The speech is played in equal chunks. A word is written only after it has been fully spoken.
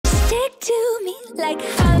stick to me like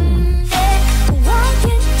honey.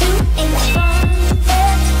 Walking through each one,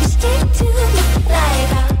 you stick to me like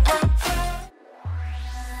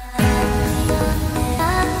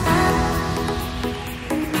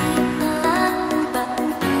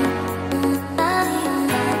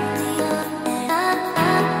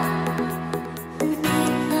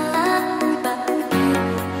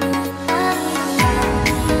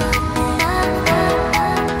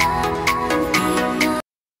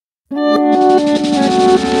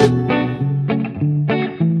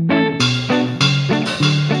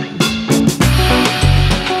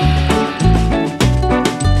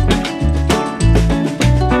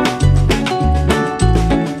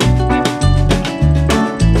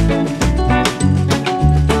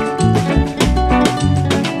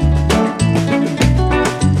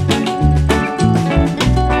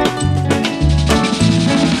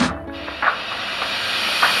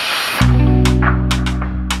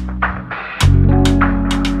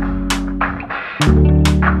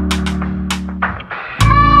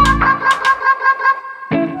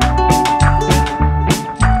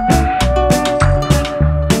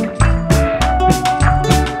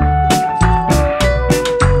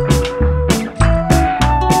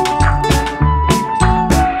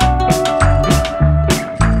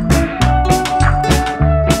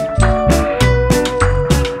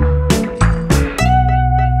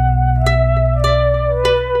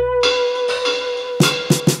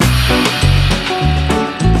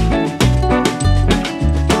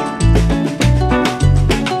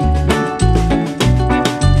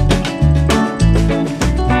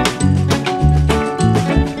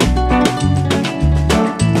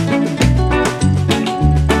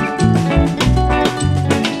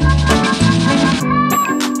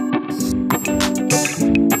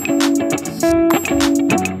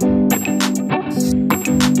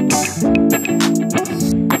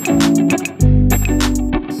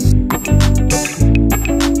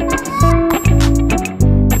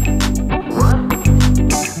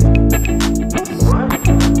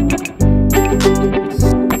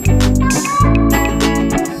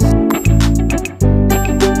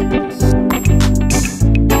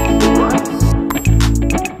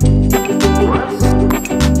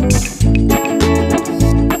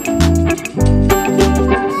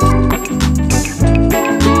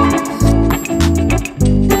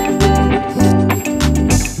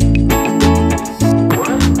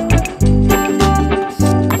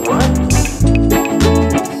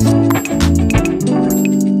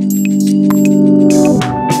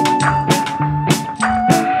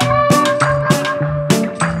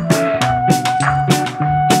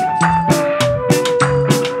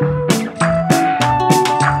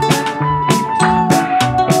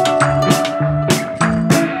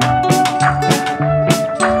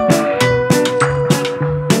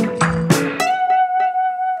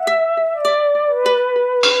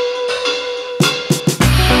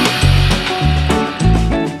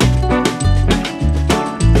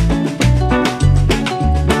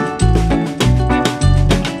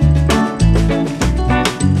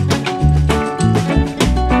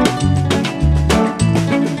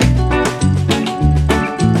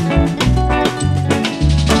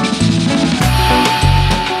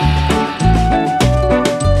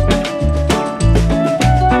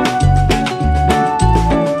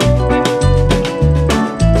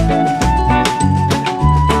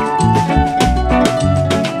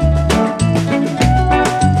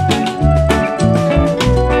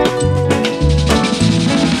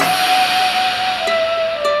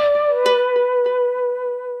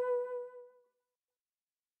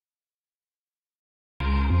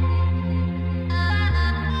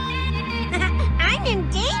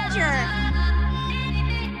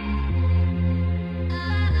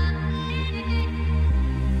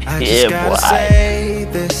I just gotta say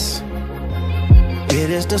this. It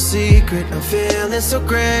is no secret, I'm feeling so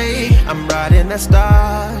great. I'm riding that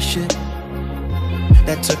starship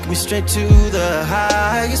that took me straight to the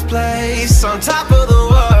highest place, on top of the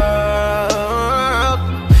world.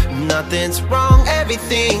 Nothing's wrong,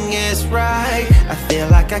 everything is right. I feel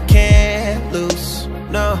like I can't lose,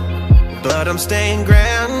 no, but I'm staying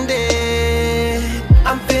grounded.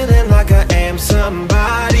 I'm feeling like I am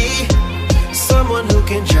somebody, someone who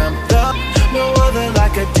can jump up, no other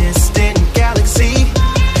like a distant galaxy.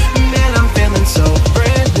 Man, I'm feeling so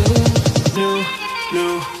brand new.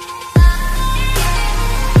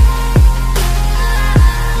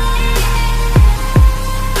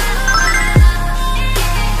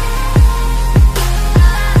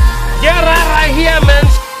 Yeah, right here, man.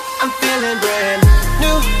 I'm feeling brand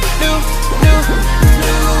new.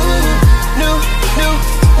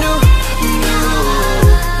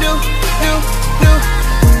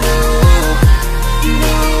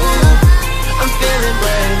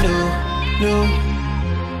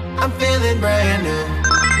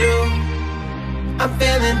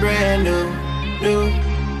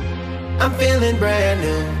 I'm feeling brand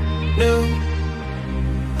new.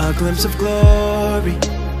 A glimpse of glory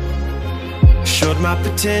showed my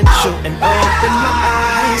potential and opened my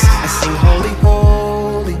eyes. I sing holy,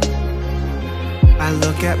 holy. I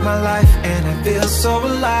look at my life and I feel so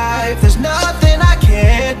alive. There's nothing I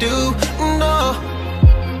can't do, no.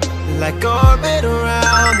 Like orbit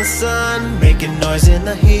around the sun, making noise in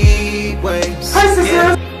the heat waves.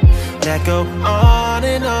 Yeah. That go on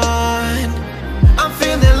and on. I'm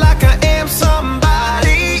feeling like I am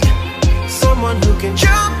somebody, someone who can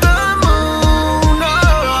jump the moon.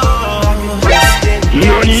 Oh,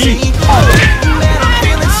 Nani? man, I'm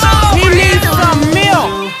feeling so He needs some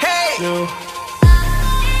milk. Hey.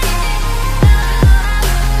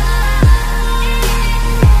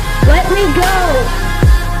 Let me go.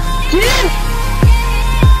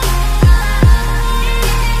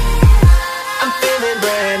 I'm feeling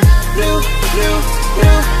brand new.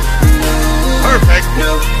 Perfect.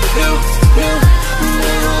 New.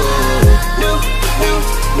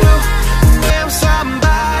 I'm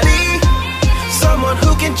somebody, someone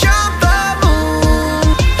who can jump the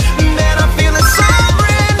moon. Man, I'm feeling so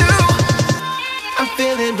brand new. I'm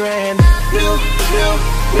feeling brand new. Feeling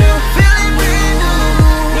brand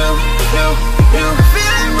new. Feeling new.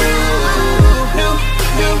 Feeling brand new.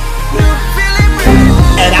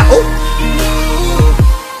 And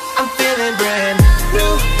I'm feeling brand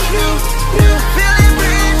new. Feeling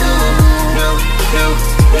brand new.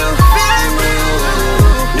 Feeling brand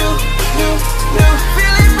new.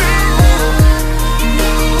 Feeling brand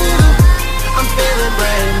new. I'm feeling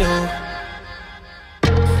brand new.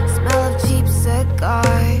 Smell of cheap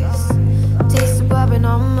cigars, taste of bourbon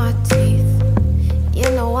on my teeth. You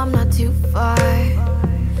know I'm not too far.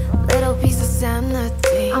 Little piece of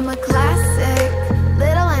sanity. I'm a classic,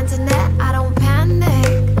 little internet. I don't panic.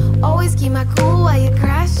 Always keep my cool while you're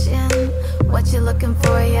crashing. What you're looking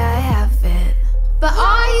for, yeah, I have it. But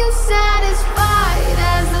are you satisfied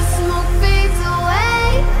as the smoke fades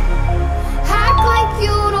away? Act like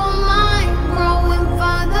you don't mind growing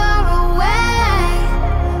farther away.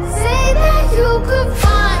 Say that you could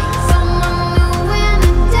find someone new in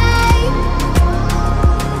a day.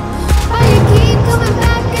 But you keep coming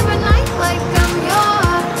back every night like I'm your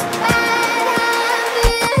bad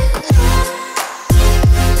habit.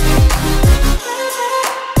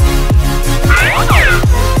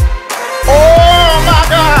 oh my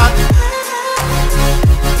God!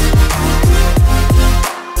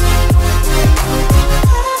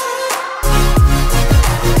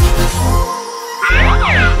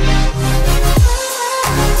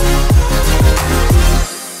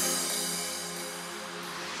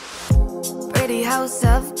 Pretty house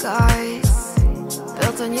of cards,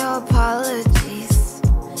 built on your apologies.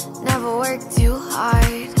 Never worked too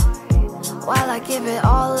hard, while I give it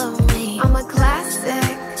all of me. I'm a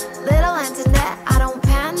classic, little internet, I don't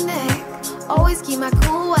panic. Always keep my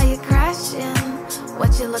cool while you're crashing.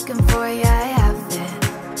 What you're looking for, yeah, I have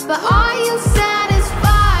it. But are you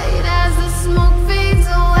satisfied as the smoke fades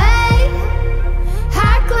away?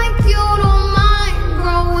 Act like you don't mind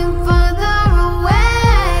growing further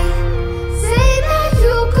away. Say that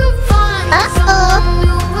you could find someone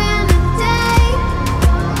new in a day.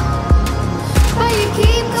 But you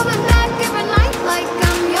keep coming back every night like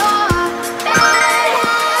I'm your bad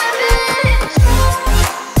habit.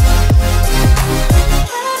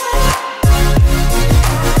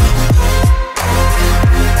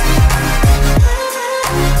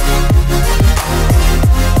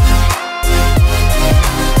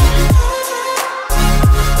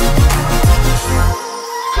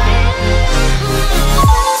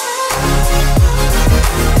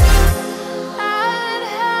 Bad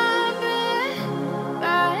habit,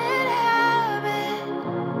 bad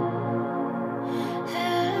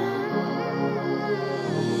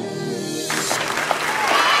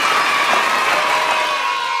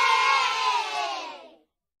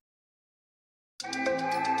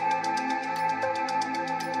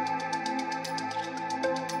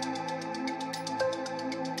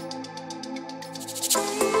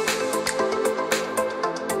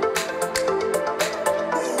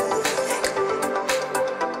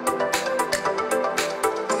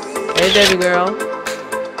Hey, baby girl.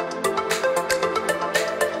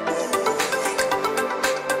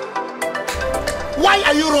 Why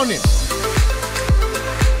are you running?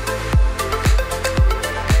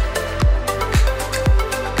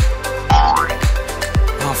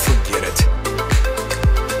 Oh, forget it.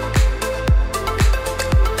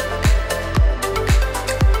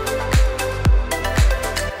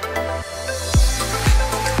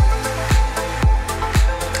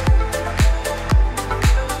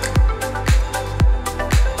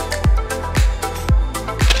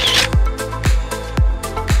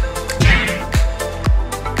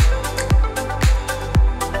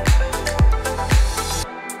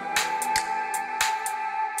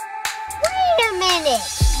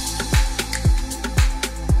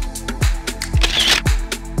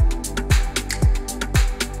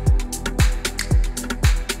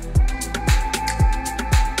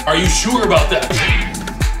 Are you sure about that?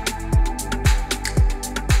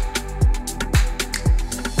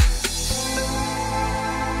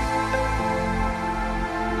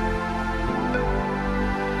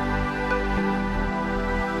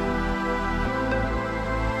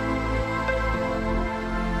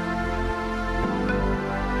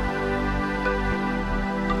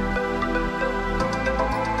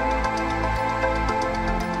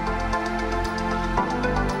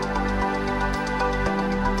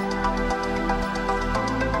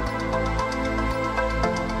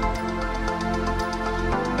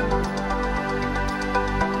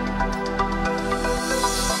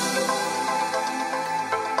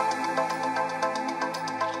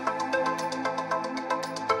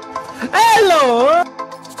 Hello!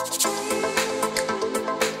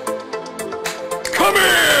 Come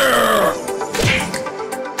here!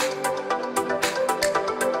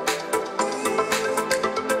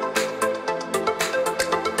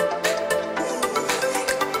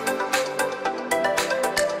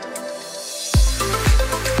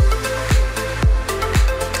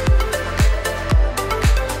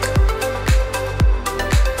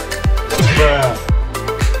 Bruh.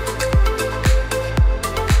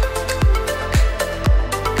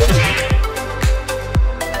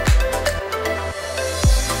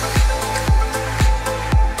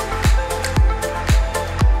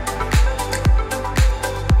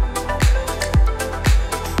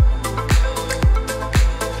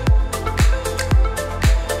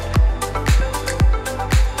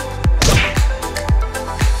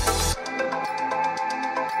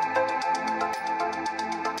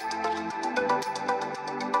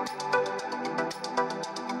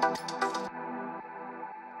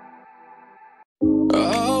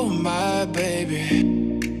 Oh my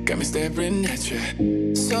baby, got me staring at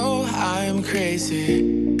you. So I'm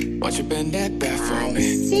crazy. Won't you bend that back for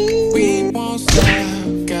me? We won't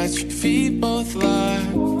stop. Got your feet both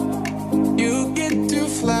locked. You get to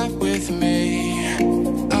fly with me.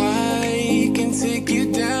 I can take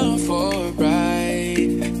you down for a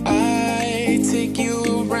ride. I take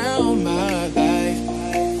you around my life.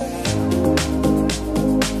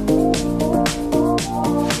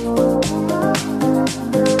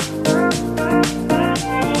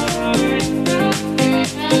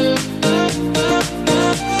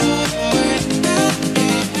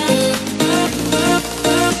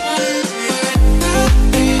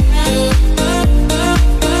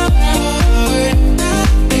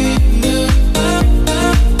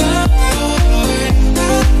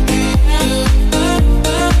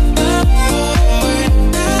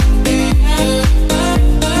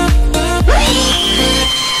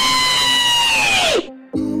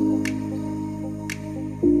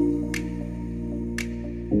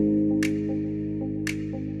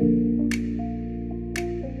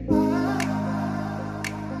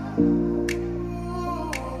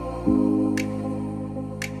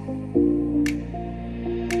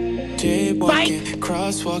 Jaywalking,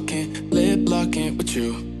 crosswalking, lip locking with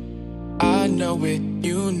you. I know it,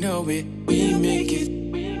 you know it, we make it.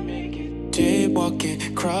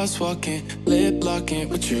 Jaywalking, crosswalking, lip locking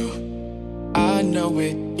with you. I know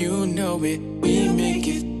it, you know it, we make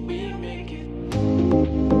it.